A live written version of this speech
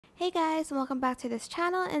Hey guys, and welcome back to this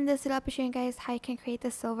channel. In this video I'll be showing you guys how you can create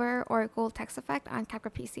the silver or gold text effect on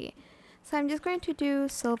CapCut PC. So I'm just going to do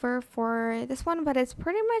silver for this one, but it's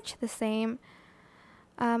pretty much the same.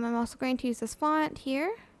 I'm also going to use this font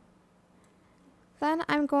here. Then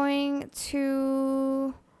I'm going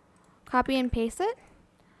to copy and paste it.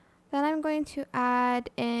 Then I'm going to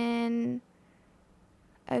add in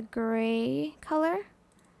a gray color,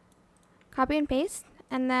 copy and paste,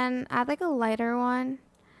 and then add like a lighter one.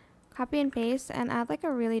 Copy and paste and add like a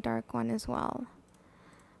really dark one as well.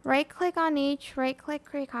 Right click on each, right click,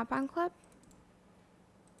 create compound clip.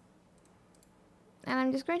 And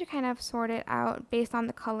I'm just going to kind of sort it out based on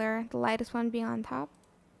the color, the lightest one being on top.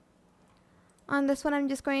 On this one I'm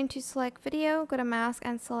just going to select video, go to mask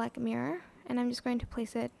and select mirror. And I'm just going to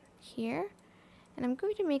place it here. And I'm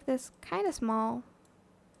going to make this kind of small,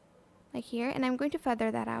 like here. And I'm going to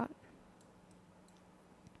feather that out.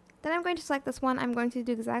 Then I'm going to select this one. I'm going to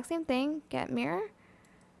do the exact same thing. Get mirror.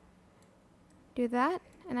 Do that.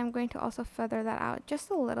 And I'm going to also feather that out just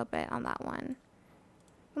a little bit on that one.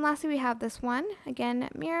 And lastly, we have this one. Again,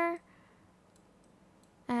 mirror.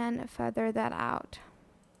 And feather that out.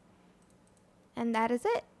 And that is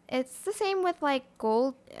it. It's the same with like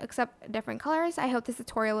gold, except different colors. I hope this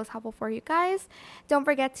tutorial was helpful for you guys. Don't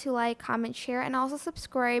forget to like, comment, share, and also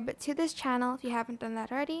subscribe to this channel if you haven't done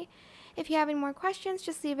that already. If you have any more questions,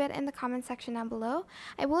 just leave it in the comment section down below.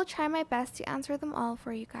 I will try my best to answer them all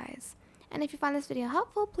for you guys. And if you found this video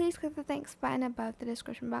helpful, please click the thanks button above the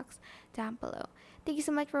description box down below. Thank you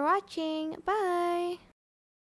so much for watching. Bye!